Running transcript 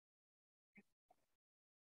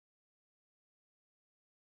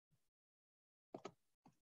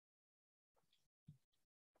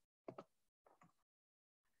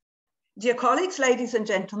Dear colleagues, ladies and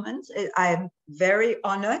gentlemen, I'm very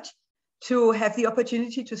honored to have the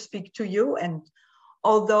opportunity to speak to you. And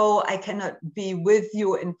although I cannot be with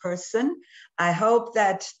you in person, I hope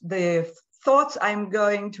that the thoughts I'm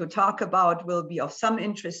going to talk about will be of some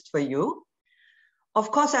interest for you.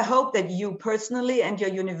 Of course, I hope that you personally and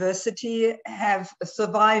your university have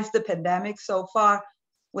survived the pandemic so far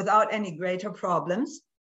without any greater problems.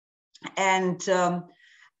 And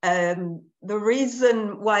the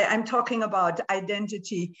reason why I'm talking about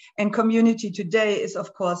identity and community today is,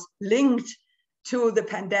 of course, linked to the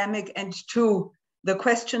pandemic and to the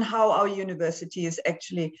question how our universities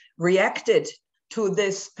actually reacted to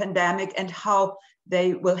this pandemic and how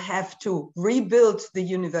they will have to rebuild the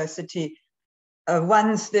university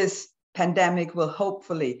once this pandemic will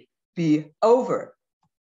hopefully be over.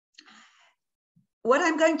 What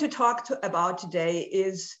I'm going to talk about today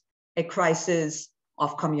is a crisis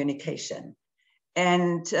of communication.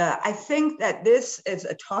 And I think that this is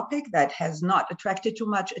a topic that has not attracted too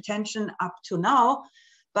much attention up to now,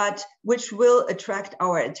 but which will attract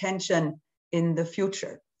our attention in the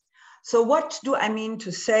future. So what do I mean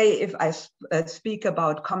to say if I speak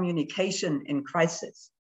about communication in crisis?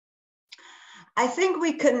 I think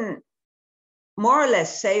we can more or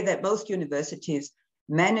less say that most universities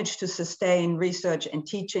managed to sustain research and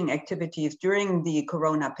teaching activities during the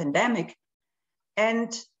corona pandemic,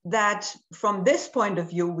 and that from this point of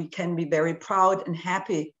view, we can be very proud and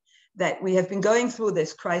happy that we have been going through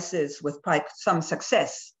this crisis with quite some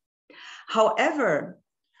success. However,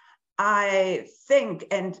 I think,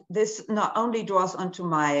 and this not only draws onto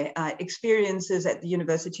my experiences at the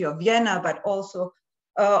University of Vienna, but also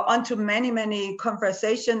onto many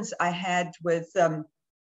conversations I had with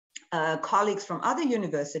colleagues from other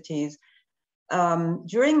universities.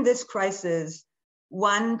 During this crisis,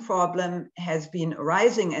 one problem has been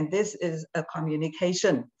arising, and this is a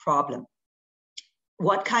communication problem.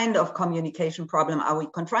 What kind of communication problem are we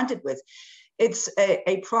confronted with? It's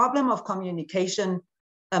a problem of communication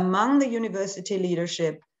among the university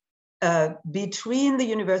leadership, between the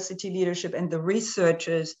university leadership and the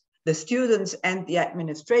researchers, the students and the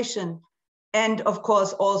administration, and of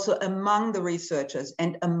course also among the researchers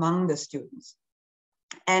and among the students.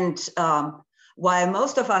 And while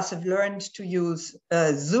most of us have learned to use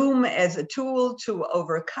Zoom as a tool to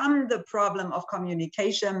overcome the problem of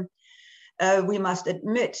communication, we must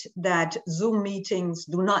admit that Zoom meetings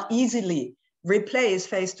do not easily replace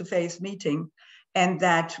face-to-face meeting, and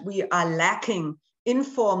that we are lacking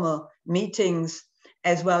informal meetings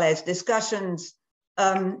as well as discussions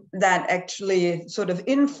that actually sort of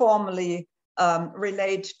informally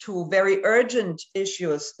relate to very urgent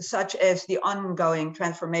issues, such as the ongoing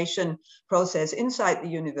transformation process inside the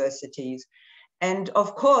universities. And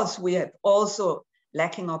of course, we have also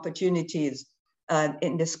lacking opportunities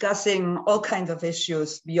in discussing all kinds of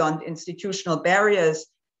issues beyond institutional barriers,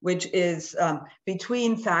 which is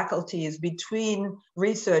between faculties, between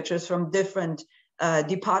researchers from different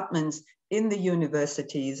departments in the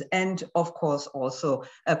universities, and of course also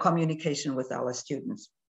communication with our students.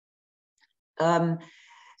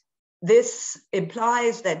 This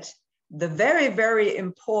implies that the very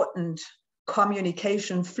important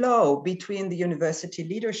communication flow between the university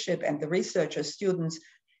leadership and the researchers, students,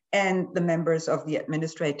 and the members of the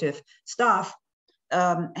administrative staff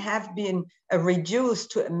have been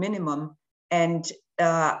reduced to a minimum. And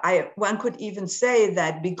one could even say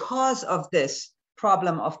that because of this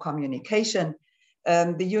problem of communication,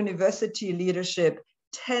 the university leadership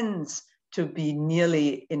tends to be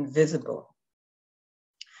nearly invisible.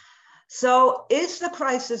 So is the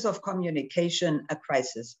crisis of communication a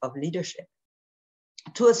crisis of leadership?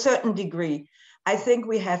 To a certain degree, I think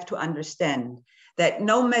we have to understand that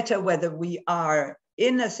no matter whether we are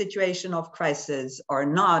in a situation of crisis or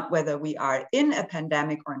not, whether we are in a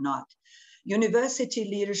pandemic or not, university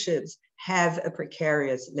leaderships have a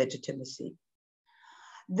precarious legitimacy.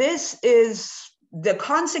 This is the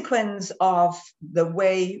consequence of the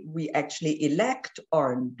way we actually elect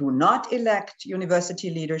or do not elect university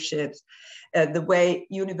leaderships, the way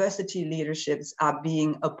university leaderships are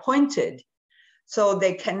being appointed. So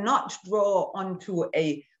they cannot draw onto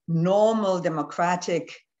a normal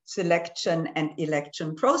democratic selection and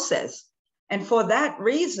election process. And for that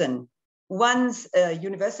reason, once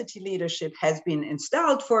university leadership has been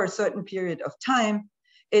installed for a certain period of time,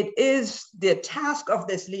 it is the task of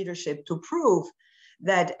this leadership to prove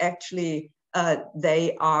that actually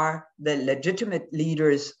they are the legitimate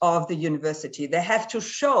leaders of the university. They have to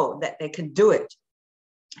show that they can do it.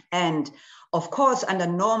 And of course, under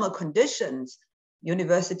normal conditions,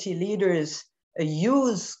 university leaders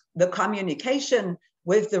use the communication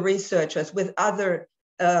with the researchers, with other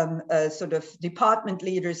sort of department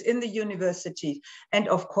leaders in the university, and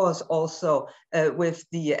of course also with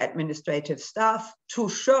the administrative staff, to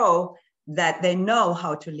show that they know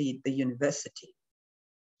how to lead the university.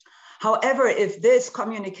 However, if this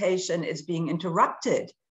communication is being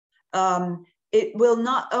interrupted, it will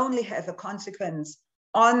not only have a consequence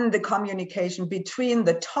on the communication between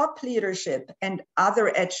the top leadership and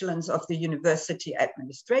other echelons of the university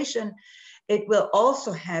administration, it will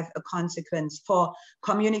also have a consequence for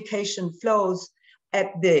communication flows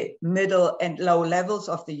at the middle and low levels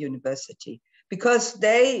of the university, because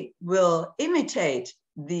they will imitate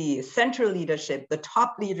the central leadership, the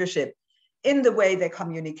top leadership, in the way they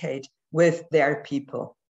communicate with their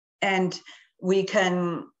people. And we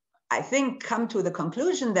can, I think, come to the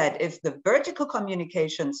conclusion that if the vertical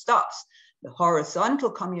communication stops, the horizontal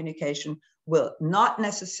communication will not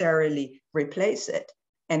necessarily replace it.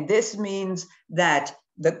 And this means that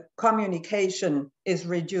the communication is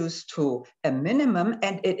reduced to a minimum,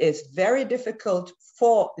 and it is very difficult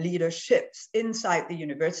for leaderships inside the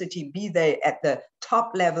university, be they at the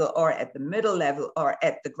top level or at the middle level or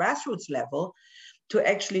at the grassroots level, to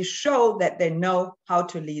actually show that they know how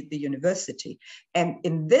to lead the university. And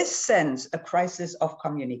in this sense, a crisis of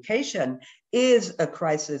communication is a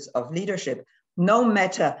crisis of leadership, no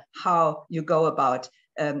matter how you go about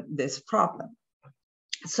this problem.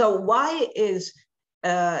 So why is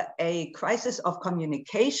a crisis of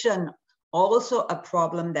communication also a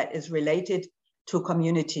problem that is related to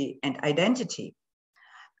community and identity?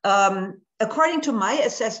 According to my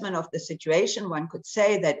assessment of the situation, one could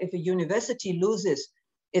say that if a university loses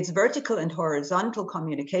its vertical and horizontal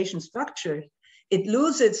communication structure, it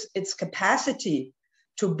loses its capacity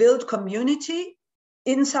to build community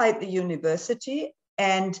inside the university.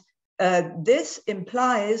 And this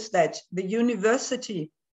implies that the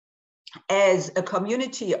university, as a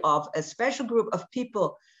community of a special group of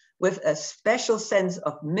people with a special sense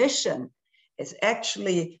of mission, is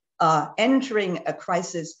actually entering a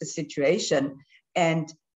crisis situation.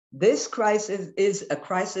 And this crisis is a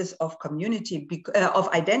crisis of community, of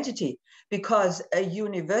identity, because a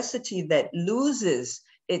university that loses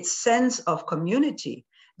its sense of community,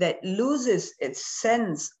 that loses its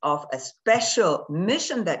sense of a special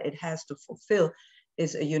mission that it has to fulfill,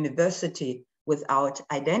 is a university without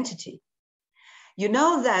identity. You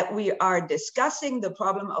know that we are discussing the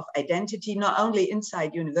problem of identity not only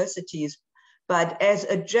inside universities, but as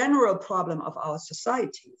a general problem of our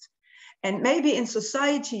societies. And maybe in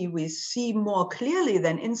society, we see more clearly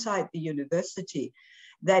than inside the university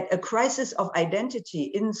that a crisis of identity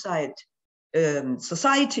inside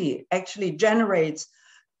society actually generates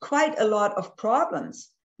quite a lot of problems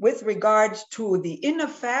with regard to the inner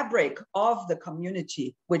fabric of the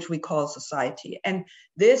community, which we call society. And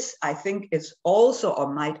this, I think, is also,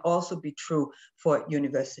 or might also be true for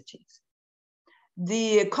universities.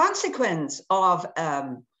 The consequence of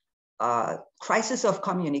crisis of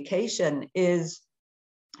communication is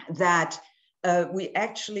that we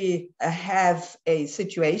actually have a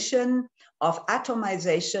situation of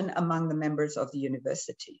atomization among the members of the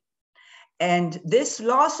university. And this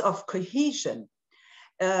loss of cohesion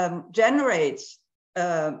generates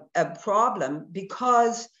a problem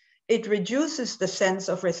because it reduces the sense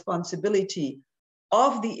of responsibility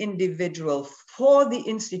of the individual for the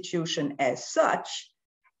institution as such,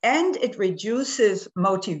 and it reduces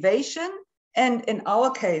motivation. And in our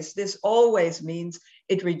case, this always means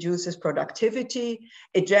it reduces productivity.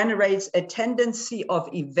 It generates a tendency of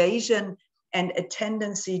evasion and a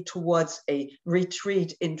tendency towards a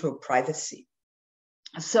retreat into privacy.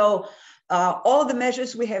 So all the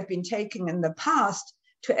measures we have been taking in the past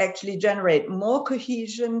to actually generate more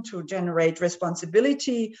cohesion, to generate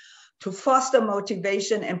responsibility, to foster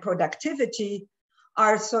motivation and productivity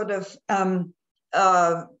are sort of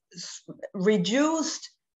reduced.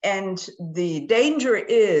 And the danger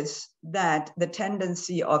is that the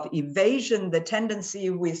tendency of evasion, the tendency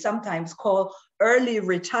we sometimes call early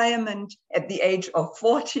retirement at the age of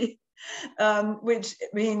 40, which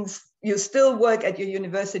means you still work at your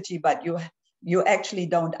university, but you actually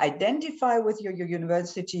don't identify with your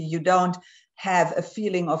university. You don't have a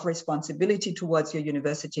feeling of responsibility towards your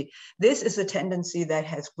university. This is a tendency that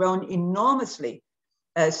has grown enormously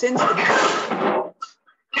since the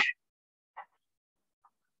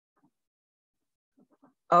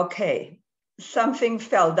Okay, something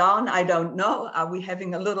fell down. I don't know. Are we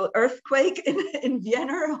having a little earthquake in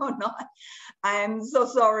Vienna or not? I'm so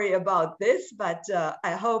sorry about this, but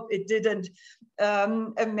I hope it didn't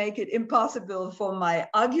make it impossible for my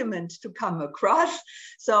argument to come across.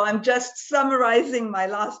 So I'm just summarizing my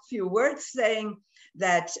last few words, saying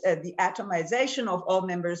that the atomization of all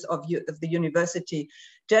members of the university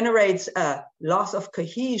generates a loss of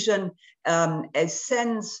cohesion, a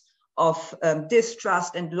sense of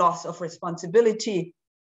distrust and loss of responsibility.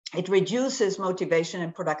 It reduces motivation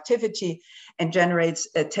and productivity and generates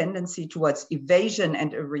a tendency towards evasion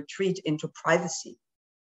and a retreat into privacy.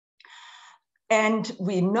 And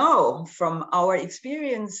we know from our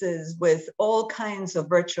experiences with all kinds of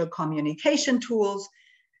virtual communication tools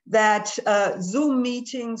that Zoom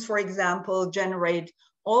meetings, for example, generate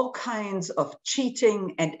all kinds of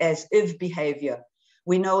cheating and as-if behavior.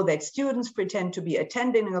 We know that students pretend to be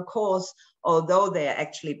attending a course, although they are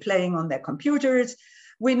actually playing on their computers.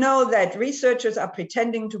 We know that researchers are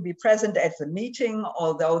pretending to be present at the meeting,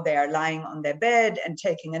 although they are lying on their bed and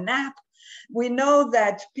taking a nap. We know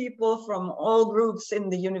that people from all groups in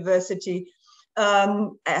the university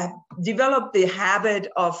develop the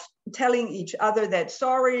habit of telling each other that,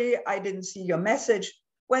 sorry, I didn't see your message,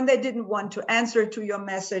 when they didn't want to answer to your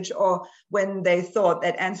message, or when they thought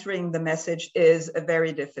that answering the message is a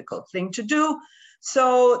very difficult thing to do.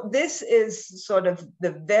 So this is sort of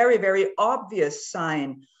the very, very obvious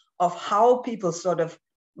sign of how people sort of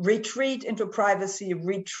retreat into privacy,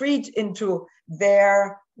 retreat into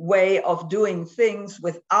their way of doing things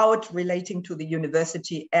without relating to the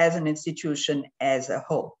university as an institution as a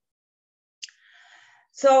whole.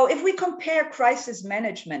 So if we compare crisis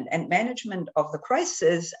management and management of the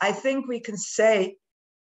crisis, I think we can say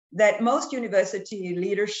that most university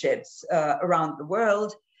leaderships around the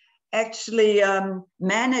world actually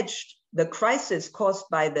managed the crisis caused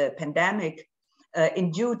by the pandemic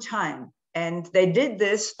in due time. And they did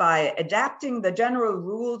this by adapting the general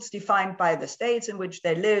rules defined by the states in which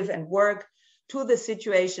they live and work to the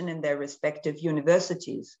situation in their respective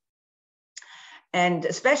universities. And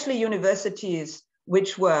especially universities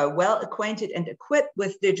which were well acquainted and equipped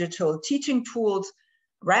with digital teaching tools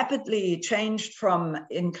rapidly changed from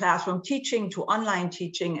in-classroom teaching to online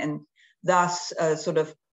teaching, and thus sort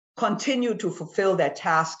of continue to fulfill their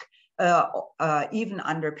task even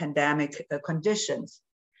under pandemic conditions.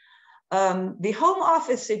 The home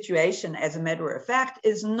office situation, as a matter of fact,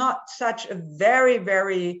 is not such a very,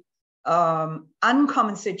 very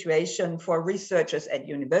uncommon situation for researchers at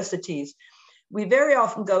universities. We very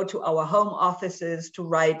often go to our home offices to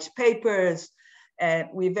write papers.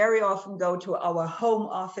 We very often go to our home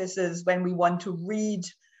offices when we want to read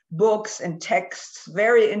books and texts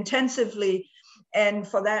very intensively. And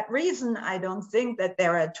for that reason, I don't think that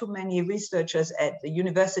there are too many researchers at the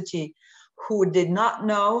university who did not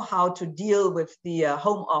know how to deal with the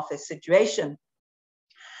home office situation.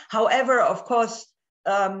 However, of course,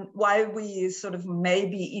 while we sort of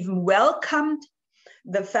maybe even welcomed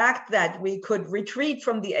the fact that we could retreat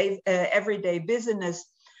from the everyday business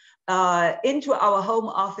into our home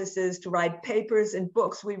offices to write papers and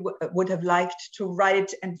books we would have liked to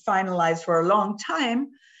write and finalize for a long time,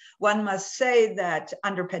 one must say that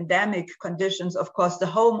under pandemic conditions, of course, the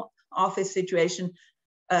home office situation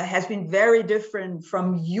has been very different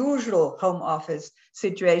from usual home office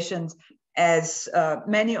situations, as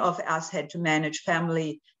many of us had to manage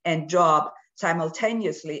family and job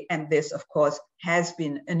simultaneously. And this, of course, has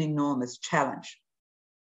been an enormous challenge.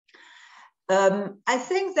 I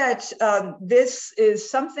think that this is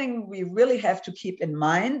something we really have to keep in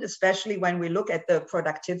mind, especially when we look at the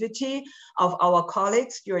productivity of our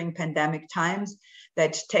colleagues during pandemic times,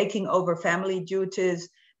 that taking over family duties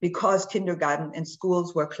because kindergarten and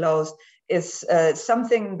schools were closed is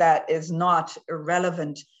something that is not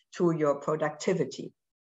irrelevant to your productivity.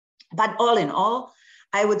 But all in all,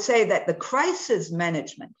 I would say that the crisis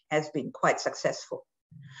management has been quite successful.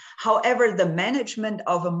 However, the management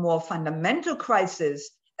of a more fundamental crisis,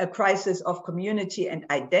 a crisis of community and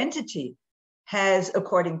identity, has,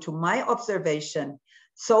 according to my observation,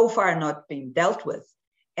 so far not been dealt with.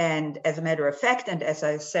 And as a matter of fact, and as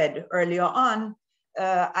I said earlier on,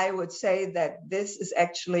 I would say that this is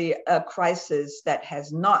actually a crisis that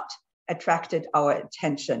has not attracted our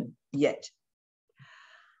attention yet.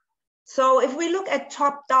 So if we look at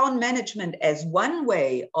top-down management as one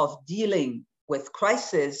way of dealing with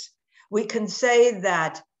crisis, we can say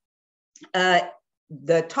that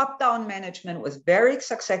the top-down management was very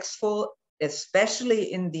successful,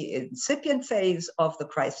 especially in the incipient phase of the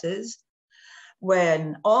crisis,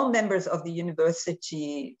 when all members of the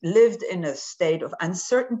university lived in a state of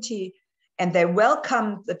uncertainty, and they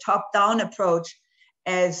welcomed the top-down approach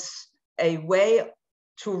as a way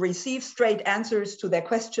to receive straight answers to their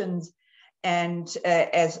questions and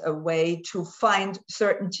as a way to find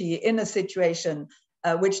certainty in a situation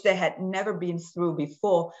which they had never been through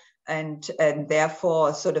before, and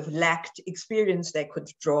therefore sort of lacked experience they could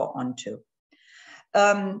draw onto.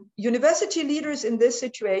 University leaders in this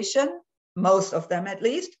situation, most of them at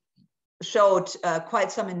least, showed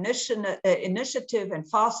quite some initiative and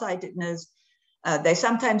farsightedness. They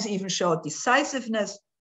sometimes even showed decisiveness.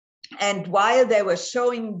 And while they were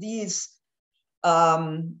showing these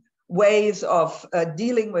ways of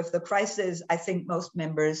dealing with the crisis, I think most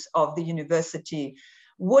members of the university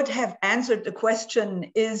would have answered the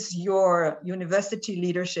question, is your university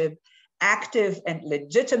leadership active and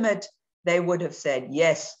legitimate? They would have said,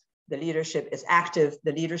 yes, the leadership is active,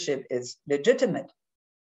 the leadership is legitimate.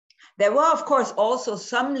 There were, of course, also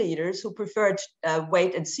some leaders who preferred a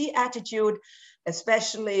wait and see attitude,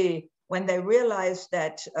 especially when they realized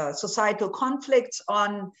that societal conflicts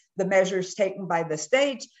on the measures taken by the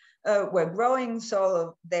state were growing.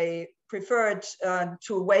 So they preferred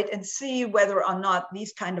to wait and see whether or not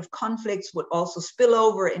these kind of conflicts would also spill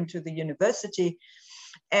over into the university.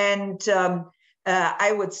 And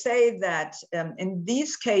I would say that in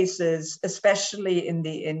these cases, especially in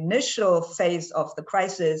the initial phase of the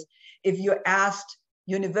crisis, if you asked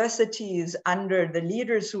universities under the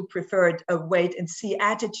leaders who preferred a wait and see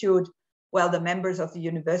attitude, well, the members of the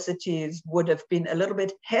universities would have been a little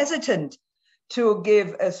bit hesitant to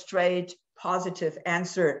give a straight positive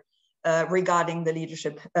answer regarding the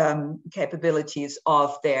leadership capabilities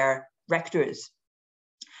of their rectors.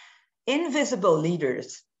 Invisible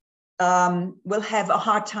leaders will have a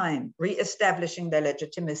hard time reestablishing their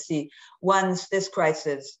legitimacy once this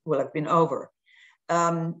crisis will have been over.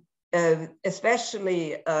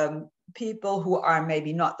 Especially people who are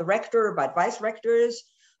maybe not the rector, but vice rectors,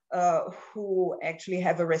 who actually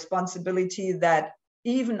have a responsibility that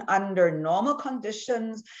even under normal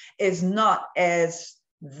conditions is not as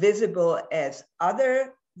visible as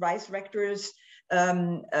other vice rectors'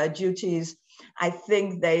 duties. I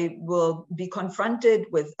think they will be confronted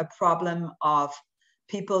with a problem of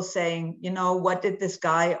people saying, you know, what did this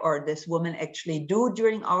guy or this woman actually do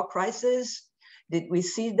during our crisis? Did we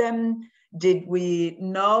see them? Did we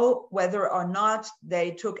know whether or not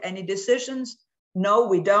they took any decisions? No,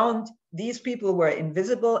 we don't. These people were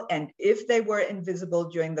invisible. And if they were invisible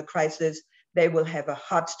during the crisis, they will have a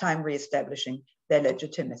hard time reestablishing their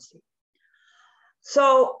legitimacy.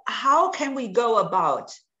 So how can we go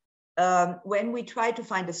about when we try to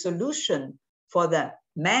find a solution for the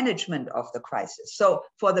management of the crisis? So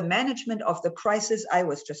for the management of the crisis I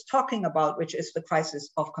was just talking about, which is the crisis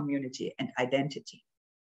of community and identity.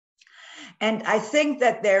 And I think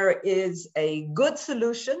that there is a good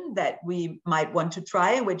solution that we might want to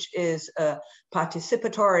try, which is a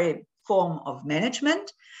participatory form of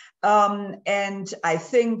management. And I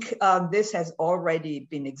think this has already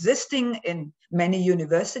been existing in many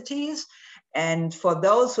universities. And for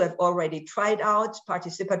those who have already tried out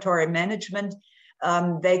participatory management,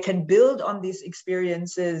 they can build on these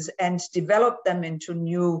experiences and develop them into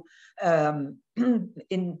new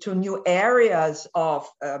areas of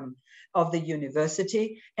the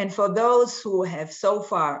university. And for those who have so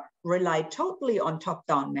far relied totally on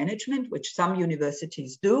top-down management, which some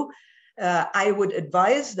universities do, I would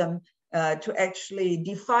advise them to actually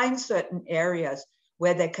define certain areas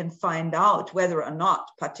where they can find out whether or not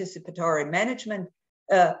participatory management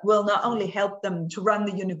will not only help them to run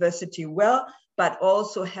the university well, but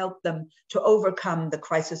also help them to overcome the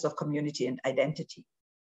crisis of community and identity.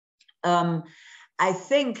 I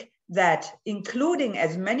think that including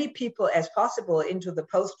as many people as possible into the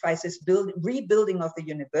post-crisis rebuilding of the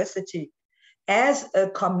university as a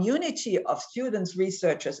community of students,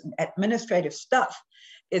 researchers, and administrative staff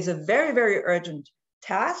is a very, very urgent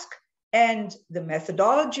task. And the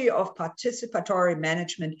methodology of participatory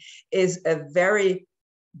management is a very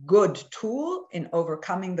good tool in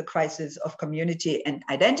overcoming the crisis of community and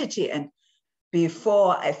identity. And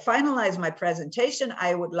before I finalize my presentation,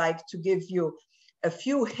 I would like to give you a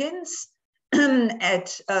few hints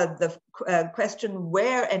at the question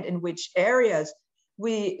where and in which areas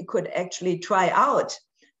we could actually try out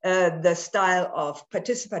the style of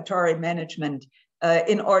participatory management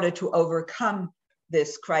in order to overcome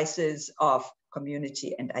this crisis of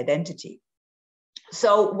community and identity.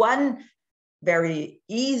 So one very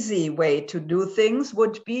easy way to do things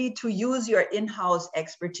would be to use your in-house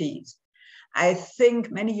expertise. I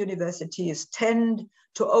think many universities tend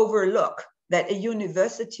to overlook that a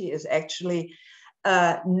university is actually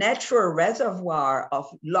a natural reservoir of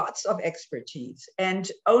lots of expertise. And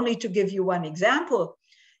only to give you one example,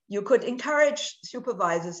 you could encourage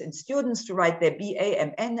supervisors and students to write their BA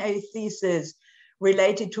and MA thesis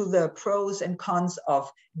related to the pros and cons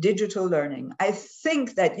of digital learning. I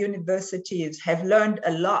think that universities have learned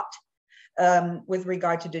a lot with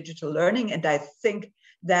regard to digital learning. And I think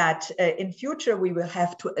that in future, we will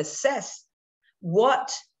have to assess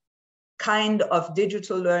what kind of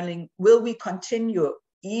digital learning will we continue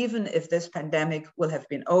even if this pandemic will have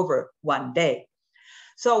been over one day?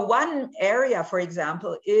 So one area, for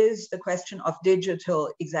example, is the question of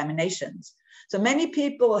digital examinations. So many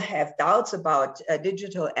people have doubts about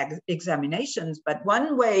digital examinations, but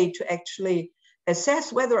one way to actually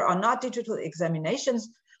assess whether or not digital examinations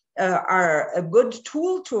are a good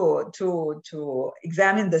tool to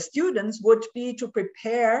examine the students would be to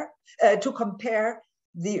compare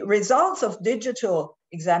the results of digital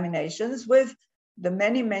examinations with the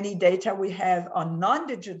many data we have on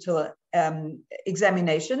non-digital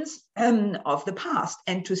examinations of the past,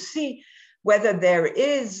 and to see whether there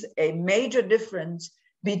is a major difference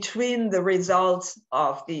between the results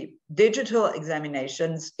of the digital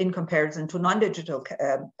examinations in comparison to non-digital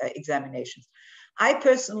examinations. I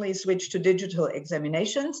personally switched to digital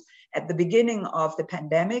examinations at the beginning of the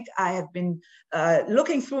pandemic. I have been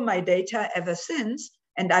looking through my data ever since,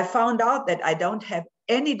 and I found out that I don't have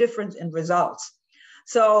any difference in results.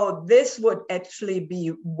 So this would actually be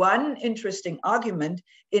one interesting argument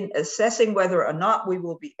in assessing whether or not we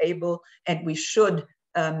will be able, and we should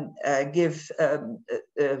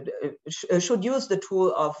should use the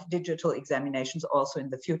tool of digital examinations also in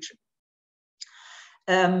the future.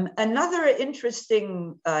 Another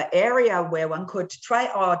interesting area where one could try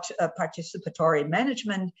out participatory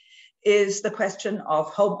management is the question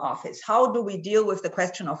of home office. How do we deal with the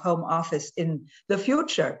question of home office in the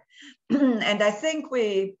future? And I think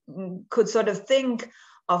we could sort of think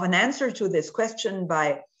of an answer to this question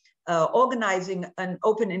by organizing an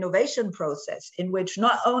open innovation process in which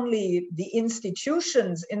not only the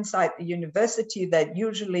institutions inside the university that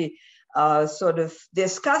usually sort of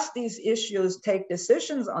discuss these issues, take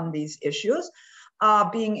decisions on these issues, are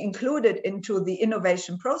being included into the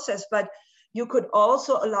innovation process, but you could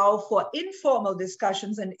also allow for informal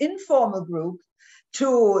discussions and informal groups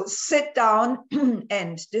to sit down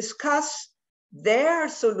and discuss their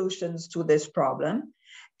solutions to this problem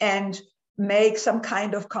and make some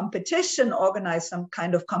kind of competition, organize some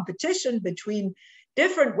kind of competition between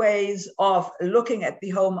different ways of looking at the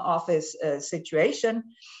home office situation.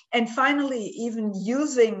 And finally, even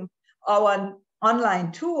using our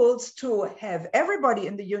online tools to have everybody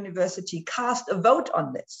in the university cast a vote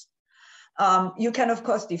on this. You can, of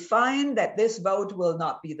course, define that this vote will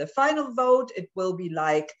not be the final vote. It will be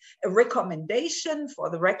like a recommendation for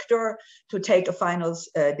the rector to take a final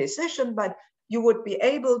decision, but you would be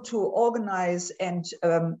able to organize and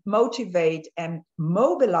motivate and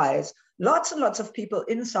mobilize lots and lots of people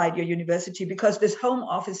inside your university, because this home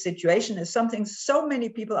office situation is something so many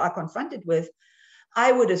people are confronted with.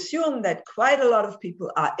 I would assume that quite a lot of people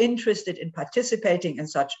are interested in participating in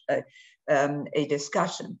such a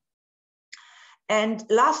discussion. And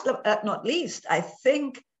last but not least, I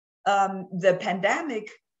think the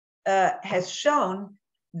pandemic has shown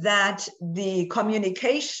that the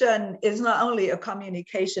communication is not only a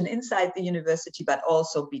communication inside the university, but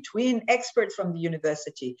also between experts from the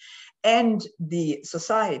university and the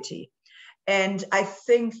society. And I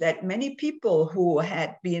think that many people who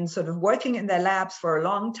had been sort of working in their labs for a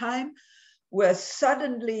long time were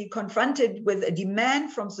suddenly confronted with a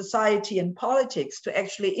demand from society and politics to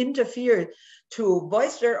actually interfere, to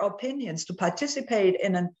voice their opinions, to participate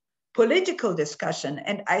in a political discussion.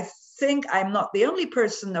 And I think I'm not the only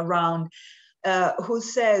person around who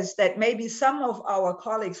says that maybe some of our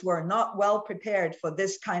colleagues were not well prepared for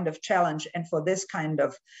this kind of challenge and for this kind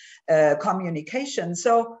of communication.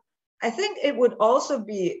 So I think it would also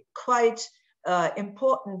be quite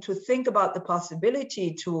important to think about the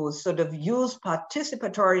possibility to sort of use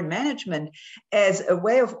participatory management as a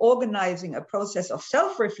way of organizing a process of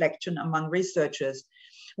self-reflection among researchers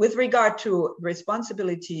with regard to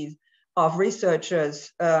responsibilities of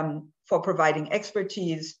researchers for providing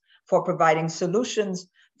expertise, for providing solutions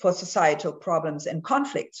for societal problems and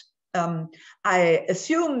conflicts. I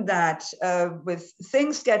assume that with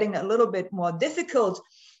things getting a little bit more difficult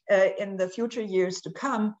in the future years to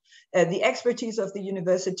come, the expertise of the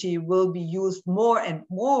university will be used more and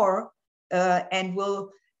more, and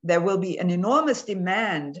there will be an enormous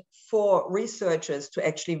demand for researchers to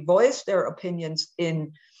actually voice their opinions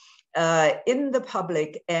in the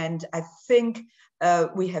public. And I think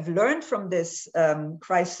we have learned from this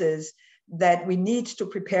crisis that we need to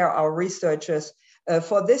prepare our researchers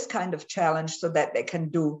for this kind of challenge so that they can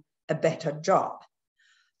do a better job.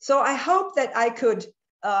 So I hope that I could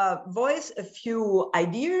voice a few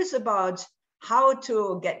ideas about how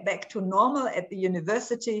to get back to normal at the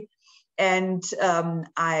university. And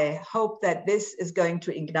I hope that this is going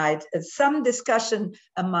to ignite some discussion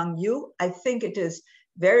among you. I think it is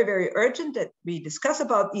very, very urgent that we discuss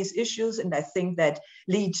about these issues. And I think that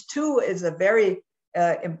LEAD2 is a very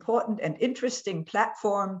important and interesting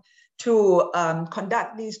platform to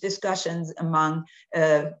conduct these discussions among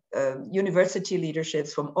university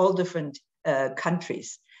leaderships from all different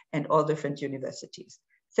countries and all different universities.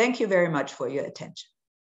 Thank you very much for your attention.